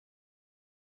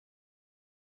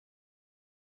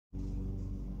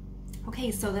Okay,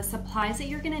 so the supplies that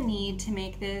you're gonna need to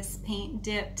make this paint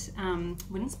dipped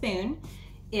wooden spoon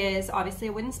is obviously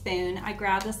a wooden spoon. I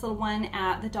grabbed this little one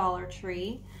at the Dollar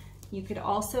Tree. You could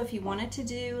also, if you wanted to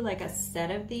do like a set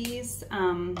of these,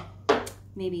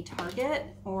 maybe Target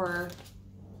or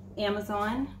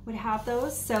Amazon would have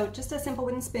those. So just a simple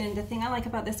wooden spoon. The thing I like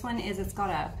about this one is it's got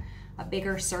a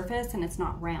bigger surface and it's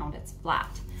not round, it's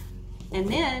flat. And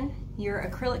then your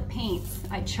acrylic paints.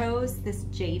 I chose this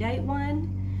jadeite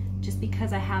one just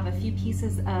because I have a few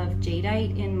pieces of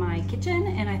jadeite in my kitchen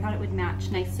and I thought it would match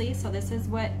nicely. So this is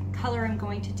what color I'm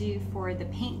going to do for the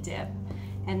paint dip.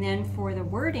 And then for the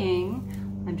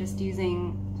wording, I'm just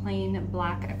using plain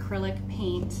black acrylic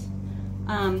paint.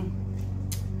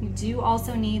 You do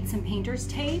also need some painter's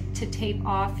tape to tape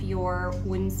off your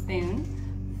wooden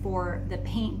spoon for the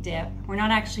paint dip. We're not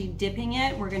actually dipping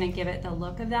it, we're gonna give it the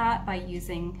look of that by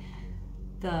using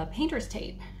the painter's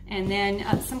tape. And then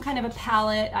some kind of a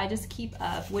palette. I just keep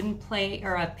a wooden plate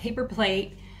or a paper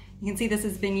plate. You can see this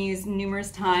has been used numerous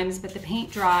times, but the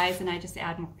paint dries and I just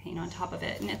add more paint on top of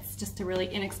it. And it's just a really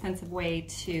inexpensive way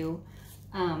to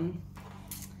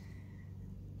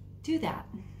do that.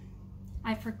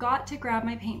 I forgot to grab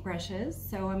my paintbrushes,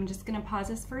 so I'm just gonna pause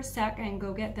this for a sec and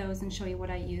go get those and show you what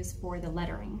I use for the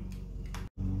lettering.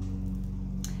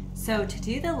 So to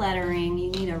do the lettering, you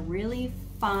need a really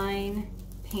fine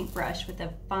paintbrush with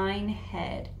a fine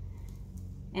head.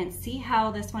 And see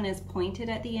how this one is pointed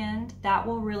at the end? That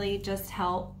will really just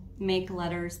help make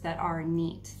letters that are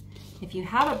neat. If you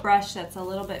have a brush that's a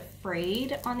little bit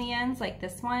frayed on the ends like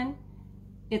this one,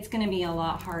 it's gonna be a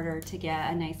lot harder to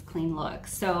get a nice clean look.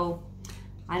 So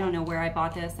I don't know where I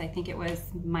bought this. I think it was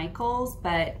Michael's,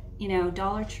 but you know,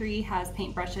 Dollar Tree has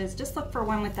paintbrushes. Just look for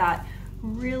one with that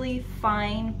really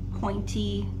fine,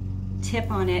 pointy tip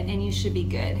on it and you should be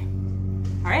good.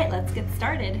 All right, let's get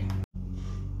started.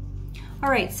 All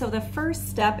right, so the first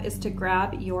step is to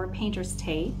grab your painter's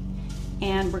tape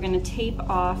and we're gonna tape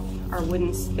off our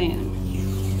wooden spoon.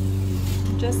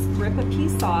 Just rip a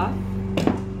piece off.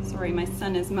 Sorry, my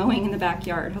son is mowing in the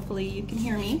backyard. Hopefully you can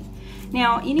hear me.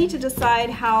 Now, you need to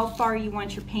decide how far you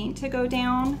want your paint to go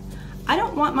down. I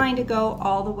don't want mine to go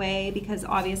all the way because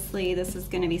obviously this is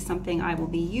gonna be something I will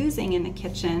be using in the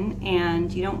kitchen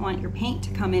and you don't want your paint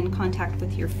to come in contact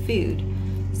with your food.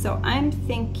 So I'm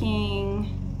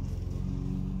thinking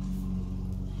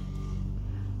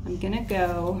I'm gonna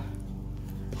go,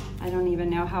 I don't even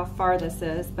know how far this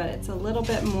is, but it's a little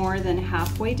bit more than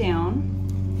halfway down.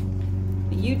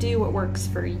 But you do what works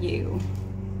for you.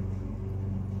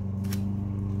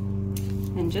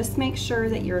 And just make sure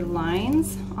that your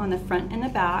lines on the front and the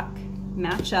back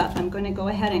match up. I'm going to go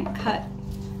ahead and cut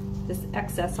this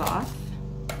excess off.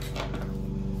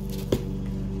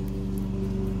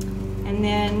 And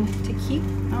then to keep,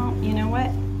 oh, you know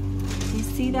what? You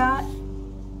see that?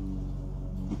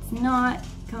 It's not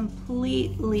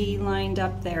completely lined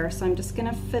up there, so I'm just going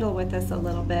to fiddle with this a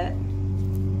little bit.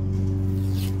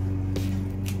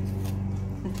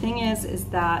 The thing is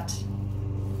that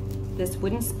this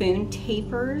wooden spoon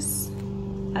tapers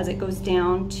as it goes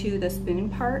down to the spoon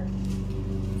part.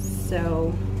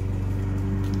 So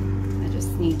I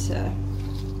just need to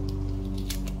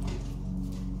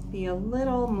be a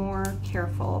little more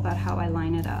careful about how I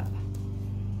line it up.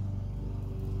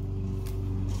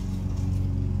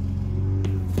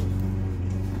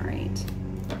 All right.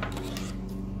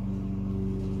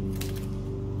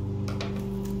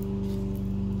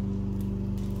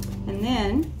 And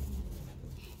then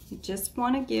you just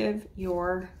want to give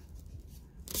your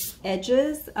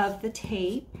edges of the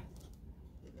tape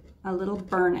a little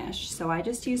burnish. So I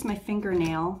just use my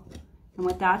fingernail, and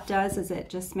what that does is it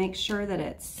just makes sure that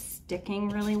it's sticking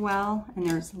really well and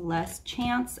there's less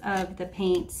chance of the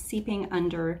paint seeping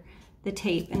under the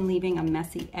tape and leaving a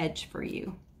messy edge for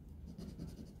you.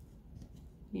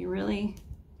 Be really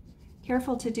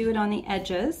careful to do it on the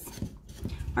edges.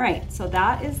 All right, so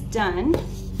that is done.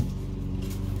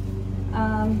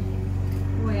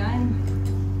 Boy,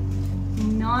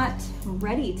 I'm not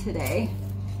ready today.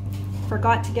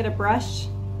 Forgot to get a brush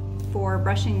for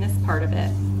brushing this part of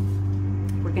it.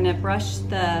 We're gonna brush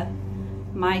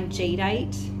my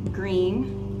jadeite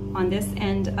green on this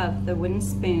end of the wooden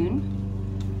spoon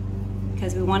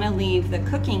because we wanna leave the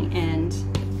cooking end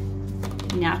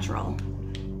natural.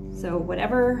 So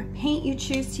whatever paint you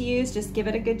choose to use, just give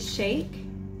it a good shake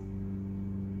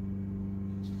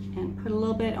and put a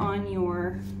little bit on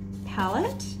your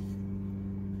palette.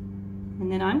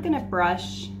 And then I'm gonna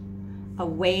brush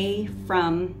away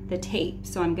from the tape.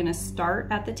 So I'm gonna start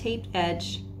at the taped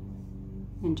edge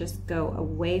and just go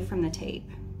away from the tape.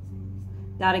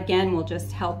 That again will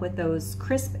just help with those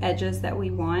crisp edges that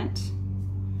we want.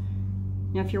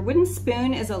 Now, if your wooden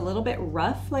spoon is a little bit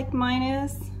rough like mine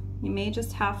is, you may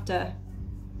just have to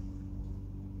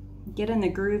get in the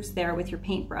grooves there with your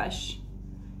paintbrush.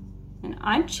 And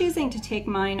I'm choosing to take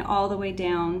mine all the way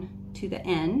down to the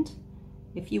end.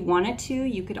 If you wanted to,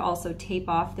 you could also tape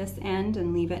off this end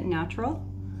and leave it natural.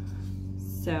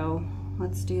 So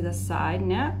let's do this side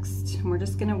next. We're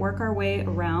just gonna work our way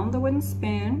around the wooden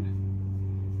spoon.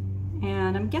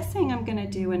 And I'm guessing I'm gonna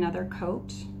do another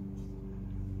coat.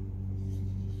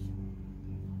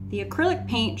 The acrylic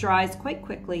paint dries quite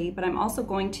quickly, but I'm also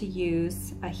going to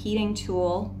use a heating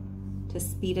tool to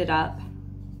speed it up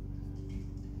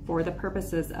for the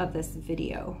purposes of this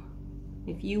video.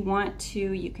 If you want to,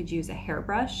 you could use a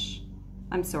hairbrush.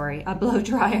 I'm sorry, a blow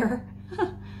dryer.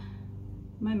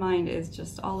 My mind is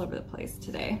just all over the place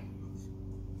today.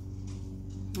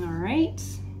 All right,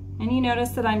 and you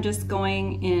notice that I'm just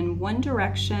going in one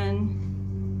direction.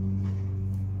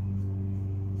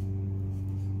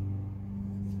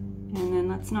 And then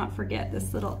let's not forget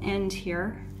this little end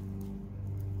here.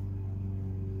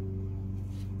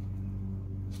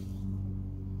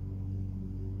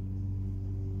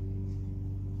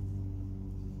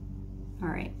 All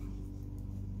right,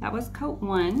 that was coat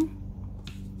one.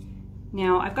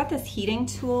 Now I've got this heating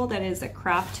tool that is a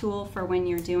craft tool for when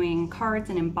you're doing cards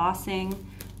and embossing,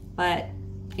 but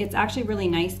it's actually really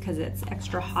nice because it's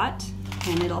extra hot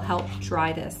and it'll help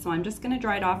dry this. So I'm just gonna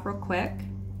dry it off real quick,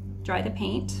 dry the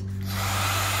paint.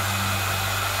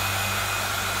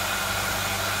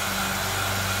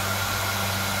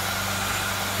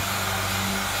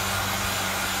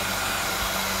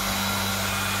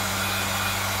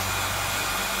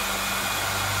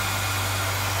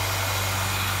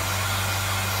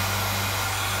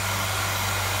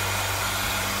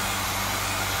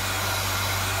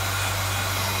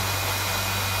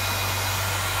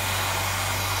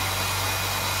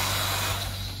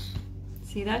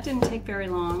 See, that didn't take very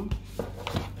long.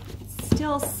 It's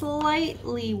still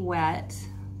slightly wet,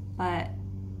 but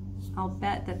I'll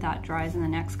bet that that dries in the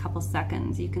next couple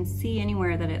seconds. You can see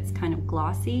anywhere that it's kind of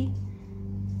glossy.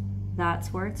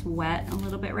 That's where it's wet, a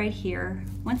little bit right here.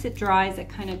 Once it dries, it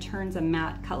kind of turns a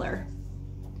matte color.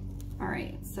 All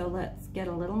right, so let's get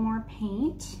a little more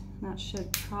paint. That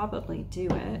should probably do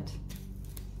it.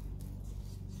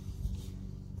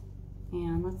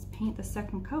 And let's paint the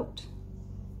second coat.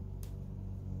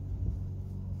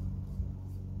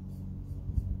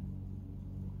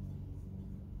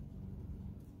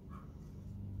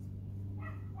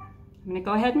 I'm gonna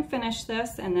go ahead and finish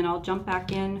this and then I'll jump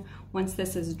back in once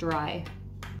this is dry.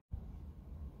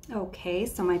 Okay,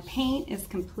 so my paint is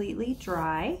completely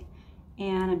dry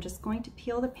and I'm just going to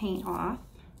peel the paint off.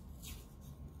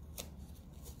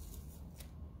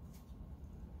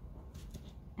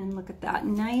 And look at that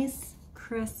nice,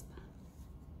 crisp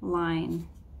line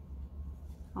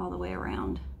all the way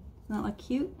around. Doesn't that look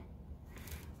cute?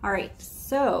 All right,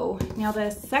 so now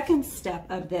the second step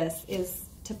of this is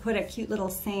to put a cute little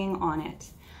saying on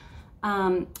it.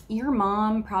 Your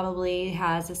mom probably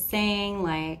has a saying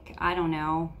like, I don't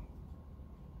know,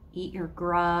 eat your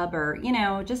grub, or, you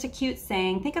know, just a cute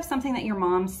saying. Think of something that your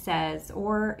mom says,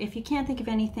 or if you can't think of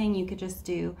anything, you could just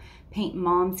do paint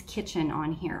Mom's Kitchen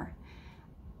on here.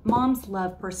 Moms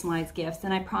love personalized gifts,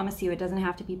 and I promise you it doesn't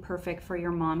have to be perfect for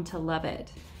your mom to love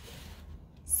it.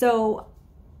 So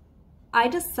I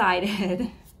decided,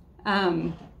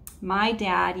 my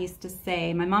dad used to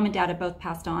say, my mom and dad have both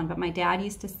passed on, but my dad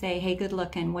used to say, hey, good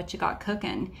looking, what you got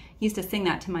cooking? He used to sing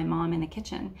that to my mom in the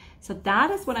kitchen. So that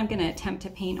is what I'm gonna attempt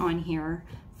to paint on here.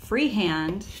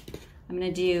 Freehand, I'm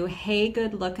gonna do, hey,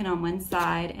 good looking on one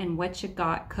side and what you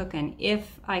got cooking,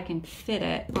 if I can fit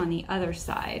it on the other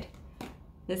side.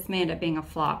 This may end up being a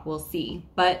flop, we'll see.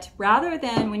 But rather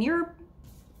than, when you're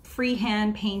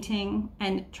freehand painting,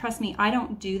 and trust me, I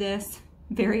don't do this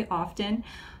very often,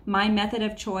 my method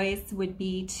of choice would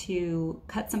be to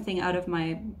cut something out of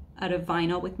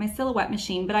vinyl with my Silhouette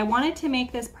machine, but I wanted to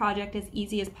make this project as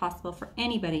easy as possible for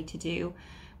anybody to do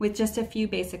with just a few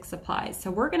basic supplies. So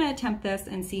we're gonna attempt this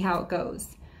and see how it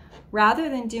goes. Rather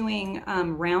than doing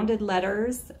rounded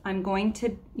letters, I'm going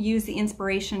to use the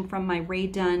inspiration from my Rae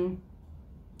Dunn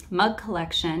mug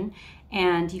collection,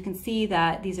 and you can see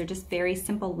that these are just very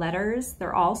simple letters.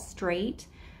 They're all straight,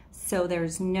 so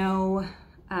there's no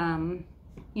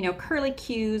you know, curly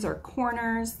cues or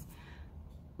corners.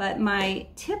 But my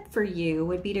tip for you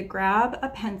would be to grab a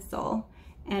pencil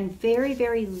and very,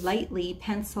 very lightly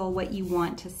pencil what you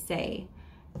want to say.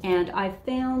 And I've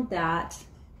found that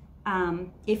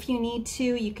if you need to,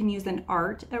 you can use an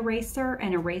art eraser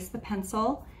and erase the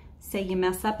pencil. Say you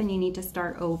mess up and you need to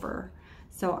start over.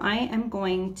 So I am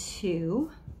going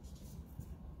to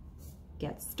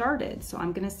get started. So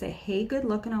I'm going to say, hey, good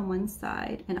looking on one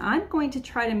side, and I'm going to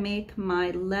try to make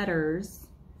my letters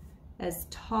as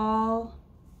tall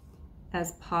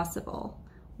as possible.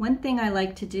 One thing I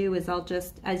like to do is I'll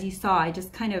just, as you saw, I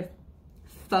just kind of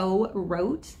faux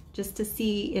wrote just to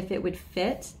see if it would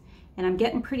fit, and I'm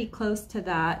getting pretty close to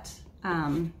that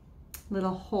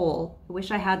little hole. I wish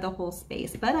I had the whole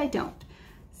space, but I don't.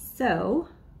 So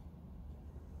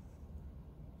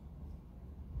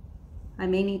I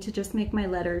may need to just make my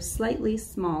letters slightly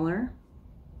smaller.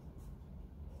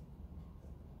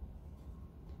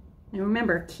 And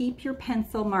remember, keep your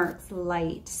pencil marks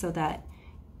light so that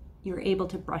you're able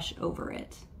to brush over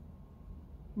it.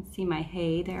 You can see my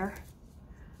hay there.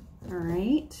 All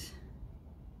right.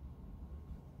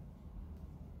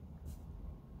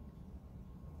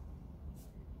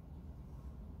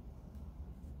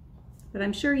 But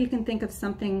I'm sure you can think of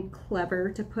something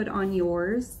clever to put on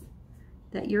yours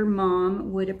that your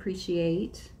mom would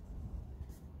appreciate,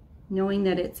 knowing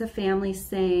that it's a family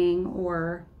saying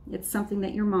or it's something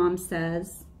that your mom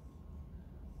says.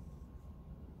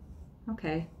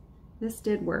 Okay, this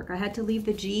did work. I had to leave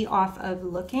the G off of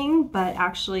looking, but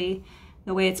actually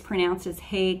the way it's pronounced is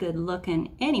hey, good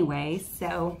looking anyway,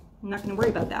 so I'm not gonna worry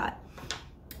about that.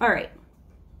 All right,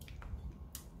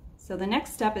 so the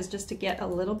next step is just to get a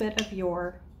little bit of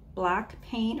your black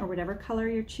paint or whatever color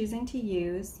you're choosing to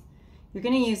use. You're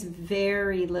gonna use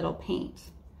very little paint.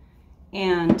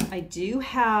 And I do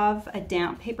have a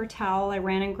damp paper towel I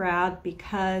ran and grabbed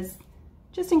because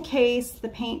just in case the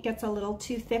paint gets a little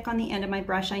too thick on the end of my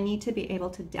brush, I need to be able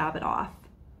to dab it off.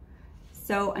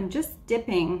 So I'm just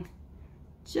dipping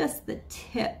just the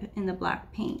tip in the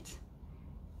black paint.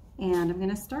 And I'm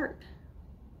gonna start.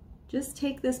 Just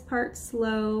take this part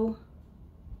slow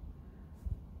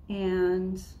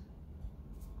and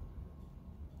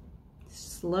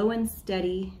slow and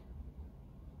steady.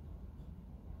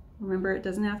 Remember, it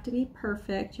doesn't have to be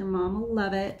perfect. Your mom will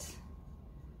love it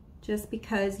just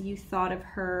because you thought of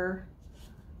her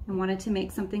and wanted to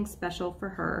make something special for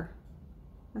her.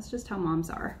 That's just how moms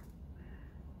are.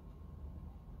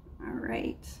 All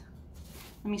right,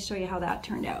 let me show you how that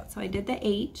turned out. So I did the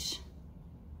H,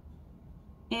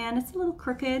 and it's a little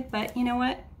crooked, but you know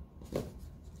what?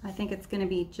 I think it's gonna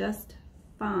be just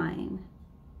fine.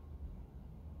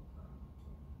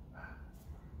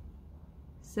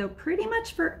 So pretty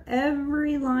much for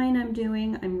every line I'm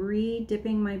doing, I'm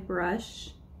re-dipping my brush.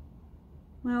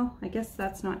 Well, I guess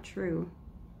that's not true.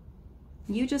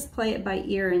 You just play it by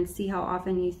ear and see how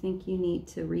often you think you need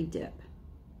to re-dip.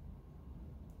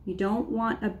 You don't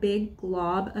want a big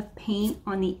glob of paint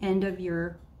on the end of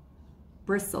your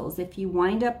bristles. If you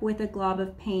wind up with a glob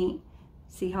of paint,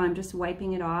 see how I'm just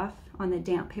wiping it off on the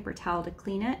damp paper towel to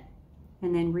clean it,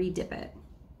 and then re-dip it.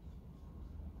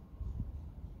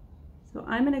 So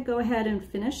I'm gonna go ahead and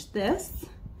finish this,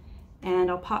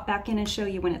 and I'll pop back in and show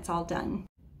you when it's all done.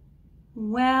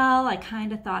 Well, I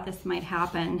kind of thought this might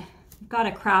happen. We've got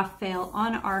a craft fail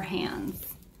on our hands.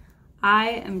 I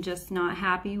am just not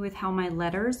happy with how my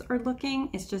letters are looking.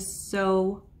 It's just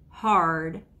so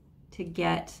hard to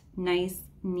get nice,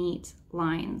 neat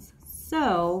lines.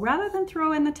 So rather than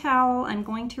throw in the towel, I'm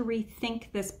going to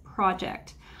rethink this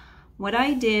project. What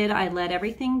I did, I let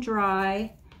everything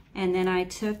dry, and then I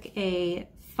took a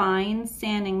fine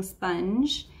sanding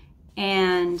sponge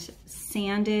and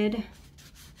sanded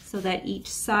so that each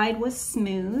side was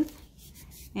smooth.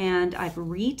 And I've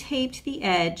retaped the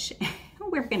edge.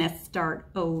 We're gonna start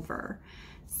over.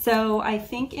 So I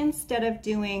think instead of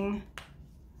doing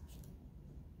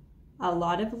a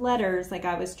lot of letters like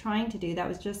I was trying to do, that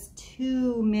was just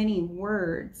too many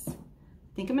words.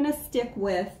 I think I'm gonna stick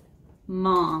with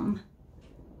mom,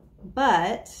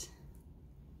 but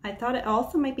I thought it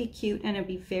also might be cute and it'd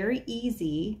be very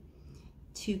easy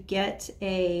to get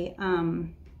a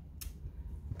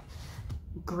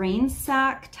grain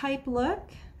sack type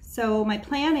look. So my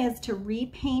plan is to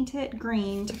repaint it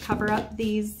green to cover up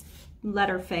these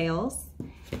letter fails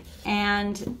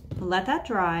and let that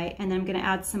dry. And then I'm gonna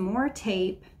add some more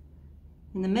tape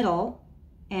in the middle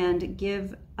and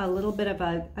give a little bit of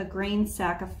a grain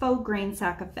sack, a faux grain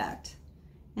sack effect.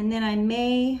 And then I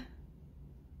may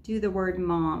do the word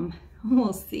mom.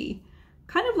 We'll see.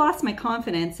 Kind of lost my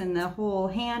confidence in the whole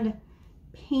hand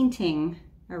painting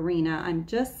arena. I'm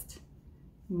just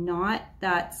not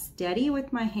that steady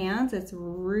with my hands. It's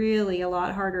really a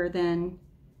lot harder than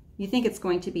you think it's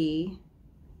going to be.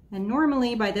 And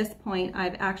normally by this point,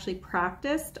 I've actually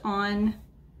practiced on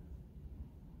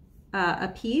a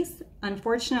piece.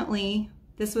 Unfortunately,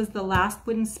 this was the last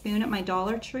wooden spoon at my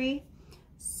Dollar Tree,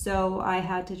 so I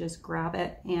had to just grab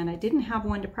it, and I didn't have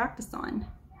one to practice on.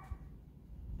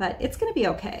 But it's gonna be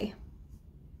okay.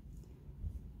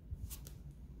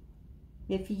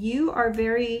 If you are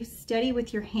very steady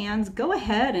with your hands, go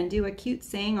ahead and do a cute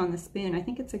saying on the spoon. I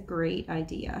think it's a great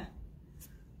idea.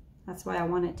 That's why I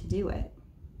wanted to do it.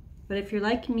 But if you're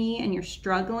like me and you're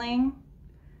struggling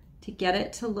to get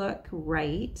it to look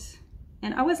right,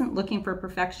 and I wasn't looking for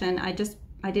perfection, I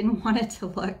didn't want it to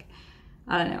look,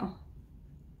 I don't know.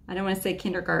 I don't want to say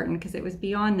kindergarten because it was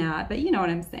beyond that, but you know what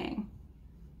I'm saying.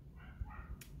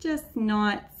 Just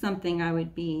not something I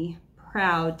would be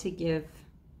proud to give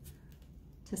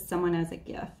to someone as a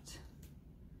gift.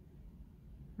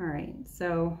 All right,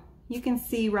 so you can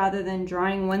see rather than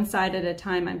drawing one side at a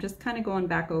time, I'm just kind of going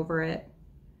back over it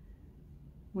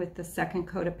with the second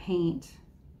coat of paint.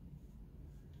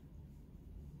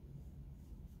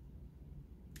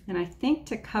 And I think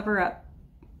to cover up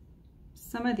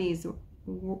some of these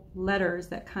letters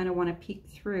that kind of want to peek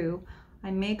through,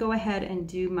 I may go ahead and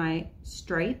do my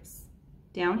stripes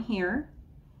down here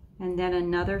and then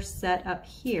another set up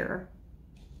here.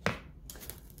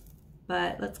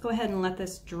 But let's go ahead and let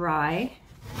this dry.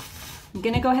 I'm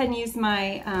gonna go ahead and use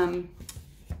my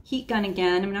heat gun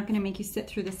again. I'm not gonna make you sit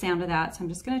through the sound of that, so I'm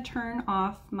just gonna turn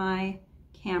off my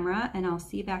camera and I'll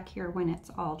see you back here when it's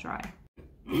all dry.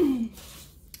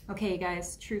 Okay, you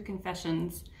guys, true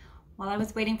confessions. While I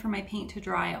was waiting for my paint to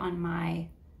dry on my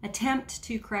attempt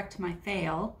to correct my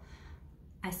fail,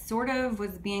 I sort of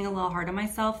was being a little hard on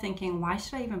myself, thinking, why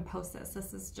should I even post this?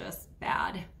 This is just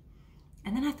bad.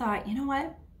 And then I thought, you know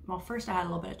what? Well, first I had a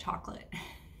little bit of chocolate.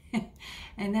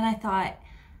 And then I thought,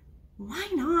 why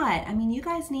not? I mean, you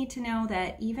guys need to know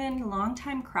that even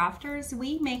longtime crafters,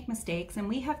 we make mistakes and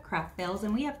we have craft fails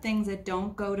and we have things that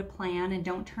don't go to plan and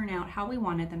don't turn out how we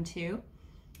wanted them to.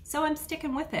 So I'm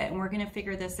sticking with it and we're gonna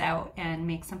figure this out and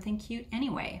make something cute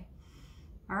anyway.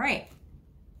 All right,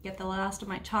 get the last of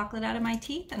my chocolate out of my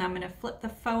teeth and I'm gonna flip the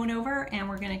phone over and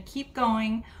we're gonna keep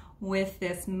going with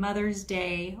this Mother's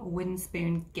Day wooden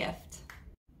spoon gift.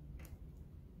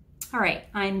 All right,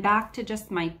 I'm back to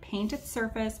just my painted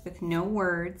surface with no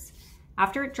words.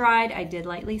 After it dried, I did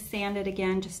lightly sand it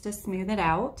again just to smooth it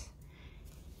out.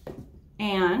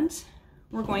 And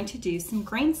we're going to do some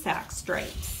grain sack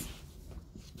stripes.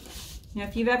 Now,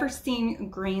 if you've ever seen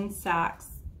grain sacks,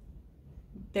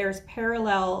 there's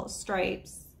parallel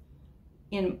stripes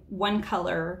in one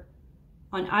color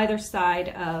on either side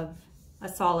of a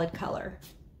solid color.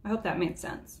 I hope that made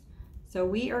sense. So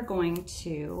we are going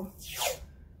to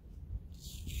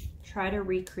try to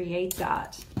recreate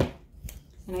that.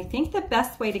 And I think the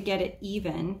best way to get it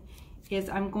even is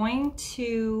I'm going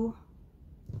to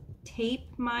tape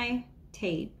my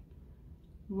tape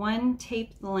one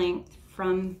tape length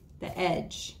from the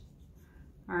edge.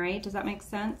 All right, does that make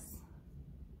sense?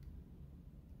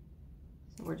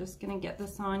 So we're just gonna get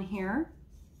this on here.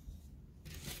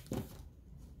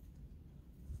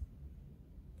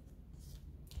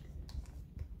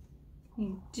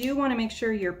 You do want to make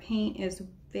sure your paint is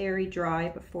very dry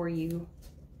before you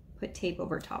put tape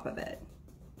over top of it.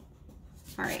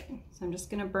 All right, so I'm just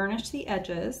going to burnish the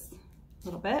edges a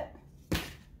little bit.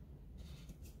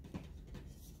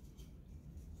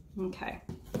 Okay,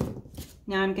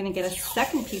 now I'm going to get a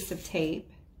second piece of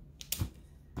tape.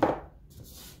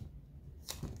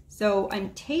 So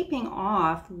I'm taping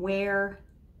off where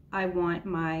I want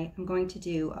I'm going to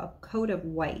do a coat of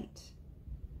white.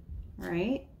 All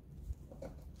right.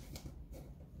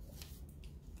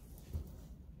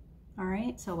 All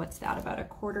right, so what's that, about a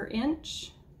 1/4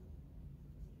 inch?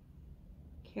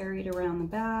 Carried around the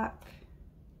back.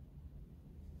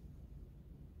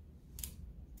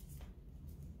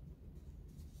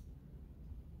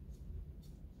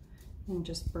 And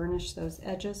just burnish those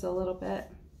edges a little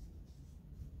bit.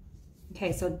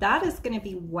 Okay, so that is going to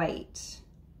be white.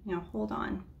 Now hold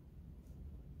on.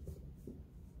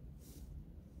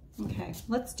 Okay,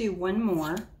 let's do one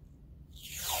more,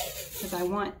 because I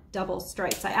want double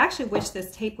stripes. I actually wish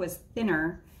this tape was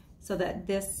thinner so that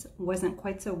this wasn't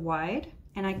quite so wide.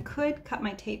 And I could cut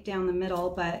my tape down the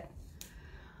middle, but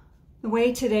the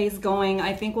way today's going,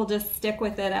 I think we'll just stick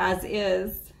with it as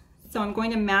is. So I'm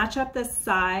going to match up the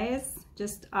size,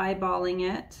 just eyeballing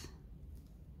it.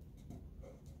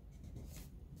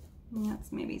 And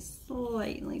that's maybe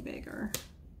slightly bigger.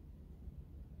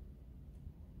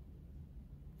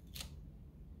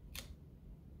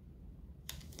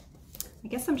 I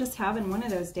guess I'm just having one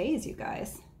of those days, you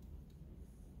guys.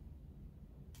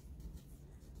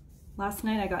 Last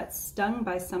night I got stung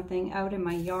by something out in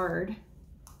my yard,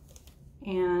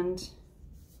 and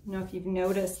I don't know if you've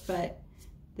noticed, but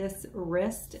this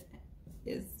wrist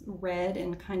is red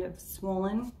and kind of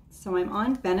swollen. So I'm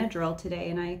on Benadryl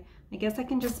today, and I guess I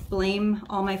can just blame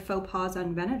all my faux pas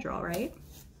on Benadryl, right?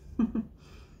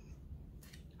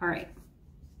 All right.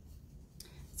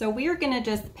 So we are going to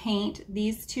just paint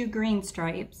these two green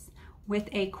stripes with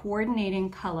a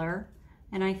coordinating color,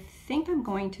 and I think I'm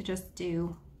going to just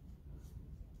do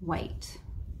white.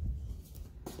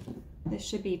 This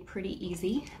should be pretty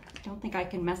easy. I don't think I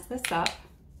can mess this up.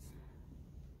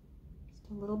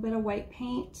 Just a little bit of white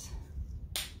paint.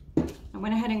 I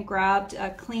went ahead and grabbed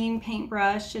a clean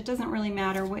paintbrush. It doesn't really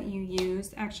matter what you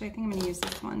use. Actually, I think I'm going to use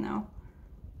this one though.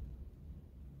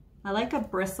 I like a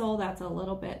bristle that's a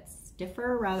little bit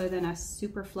stiffer rather than a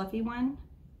super fluffy one.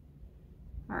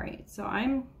 All right, so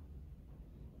I'm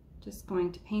just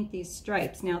going to paint these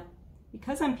stripes. Now,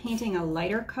 because I'm painting a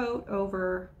lighter coat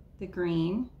over the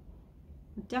green,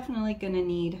 we're definitely going to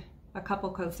need a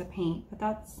couple coats of paint, but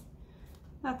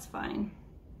that's fine.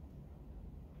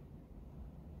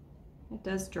 It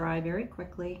does dry very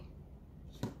quickly.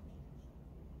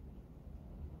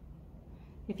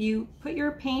 If you put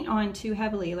your paint on too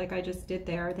heavily, like I just did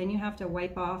there, then you have to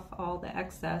wipe off all the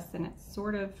excess, and it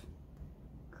sort of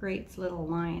creates little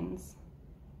lines.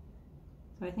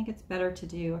 So I think it's better to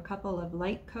do a couple of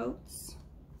light coats.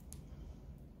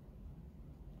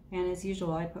 And as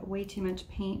usual, I put way too much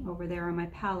paint over there on my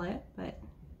palette, but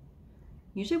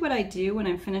usually what I do when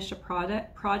I'm finished a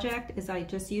project is I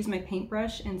just use my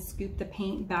paintbrush and scoop the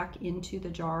paint back into the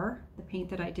jar, the paint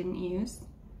that I didn't use.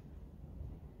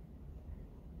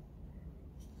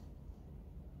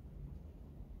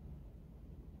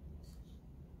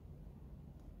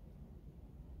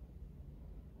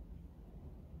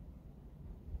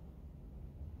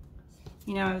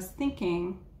 You know, I was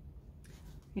thinking,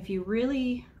 if you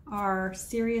really are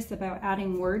serious about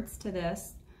adding words to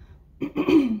this,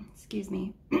 excuse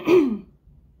me, a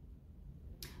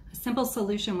simple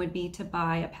solution would be to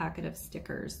buy a packet of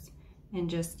stickers and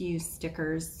just use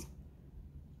stickers.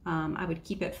 I would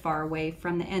keep it far away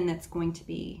from the end that's going to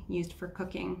be used for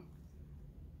cooking.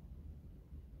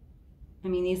 I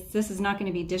mean, this is not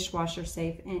going to be dishwasher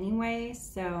safe anyway,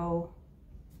 so,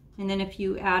 and then if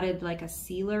you added like a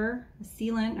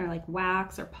sealant or like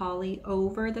wax or poly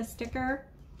over the sticker,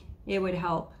 it would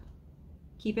help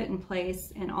keep it in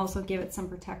place and also give it some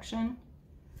protection.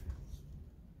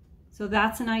 So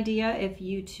that's an idea if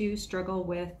you too struggle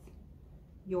with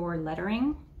your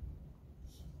lettering.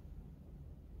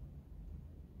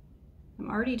 I'm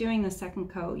already doing the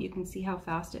second coat. You can see how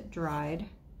fast it dried.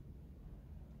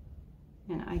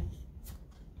 And I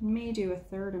may do a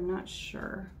third, I'm not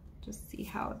sure. Just see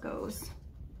how it goes.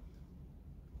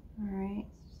 All right,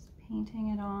 just painting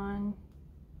it on.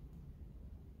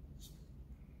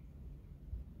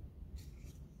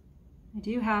 I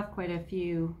do have quite a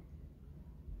few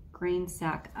grain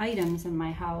sack items in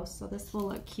my house, so this will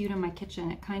look cute in my kitchen.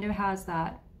 It kind of has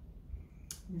that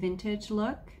vintage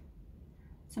look.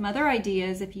 Some other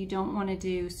ideas, if you don't want to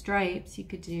do stripes, you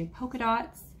could do polka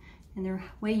dots. And the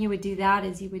way you would do that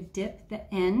is you would dip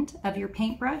the end of your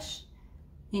paintbrush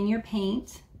in your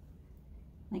paint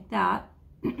like that.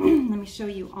 Let me show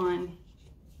you on,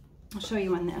 I'll show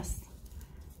you on this.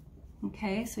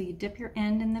 Okay, so you dip your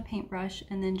end in the paintbrush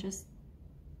and then just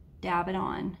dab it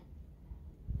on.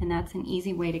 And that's an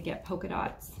easy way to get polka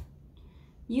dots.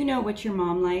 You know what your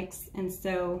mom likes, and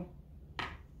so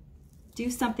do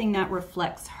something that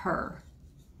reflects her.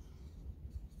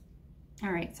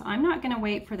 All right, so I'm not gonna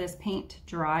wait for this paint to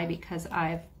dry because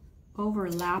I've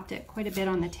overlapped it quite a bit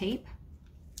on the tape.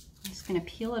 I'm just gonna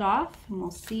peel it off and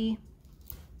we'll see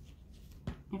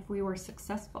if we were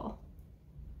successful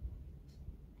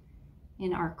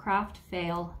in our craft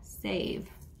fail save.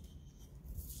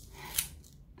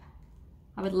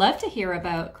 I would love to hear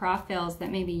about craft fails that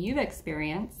maybe you've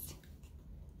experienced.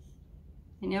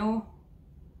 I know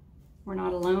we're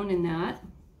not alone in that.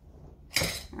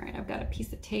 All right, I've got a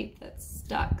piece of tape that's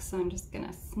stuck, so I'm just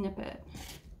gonna snip it.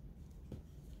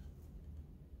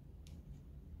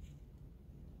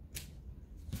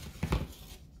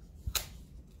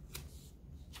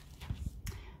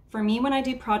 For me, when I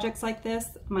do projects like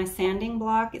this, my sanding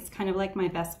block is kind of like my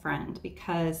best friend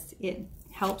because it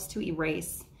helps to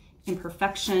erase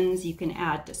imperfections. You can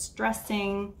add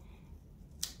distressing,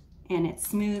 and it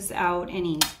smooths out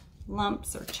any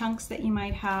lumps or chunks that you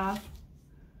might have.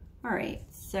 All right,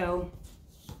 so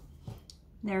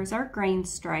there's our grain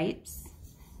stripes.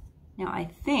 Now I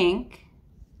think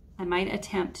I might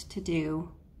attempt to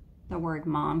do the word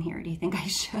mom here. Do you think I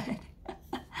should?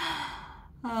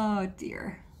 Oh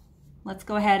dear. Let's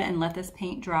go ahead and let this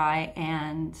paint dry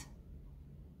and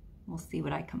we'll see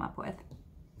what I come up with.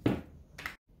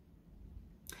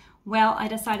 Well, I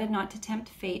decided not to tempt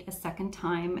fate a second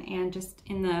time, and just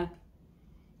in the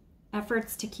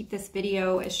efforts to keep this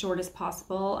video as short as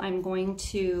possible, I'm going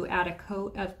to add a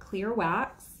coat of clear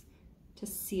wax to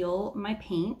seal my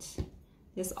paint.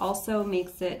 This also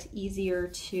makes it easier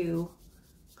to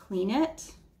clean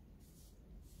it.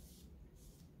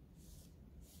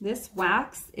 This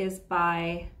wax is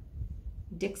by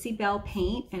Dixie Belle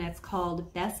Paint, and it's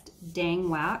called Best Dang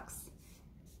Wax.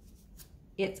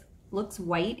 It looks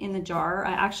white in the jar.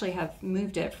 I actually have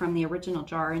moved it from the original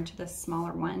jar into the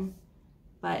smaller one,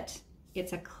 but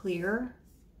it's a clear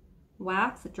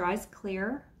wax. It dries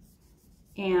clear,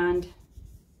 and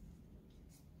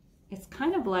it's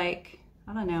kind of like,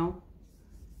 I don't know,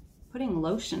 putting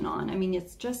lotion on. I mean,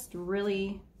 it's just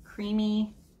really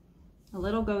creamy. A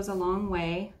little goes a long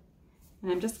way.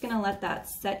 And I'm just gonna let that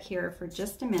set here for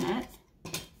just a minute.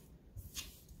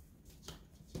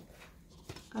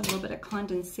 Got a little bit of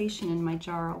condensation in my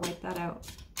jar. I'll wipe that out.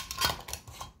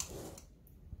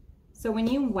 So when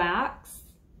you wax,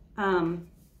 I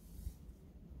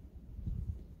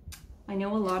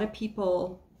know a lot of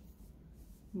people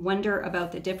wonder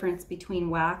about the difference between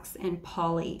wax and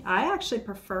poly. I actually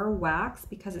prefer wax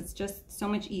because it's just so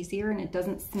much easier and it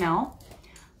doesn't smell.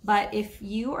 But if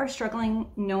you are struggling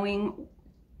knowing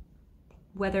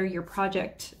whether your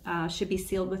project should be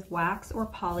sealed with wax or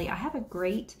poly, I have a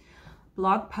great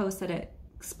blog post that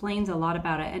explains a lot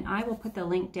about it, and I will put the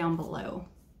link down below.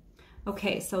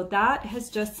 Okay, so that has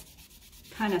just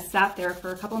kind of sat there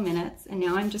for a couple minutes, and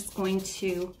now I'm just going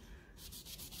to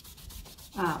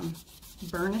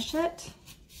burnish it.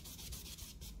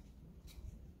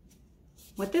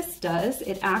 What this does,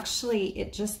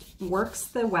 it just works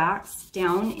the wax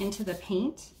down into the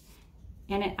paint,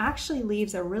 and it actually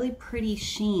leaves a really pretty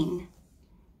sheen.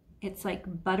 It's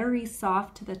like buttery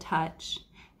soft to the touch,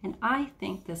 and I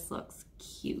think this looks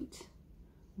cute.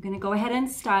 I'm gonna go ahead and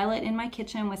style it in my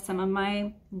kitchen with some of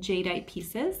my jadeite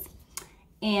pieces.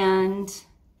 And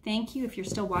thank you, if you're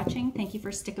still watching, thank you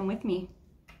for sticking with me.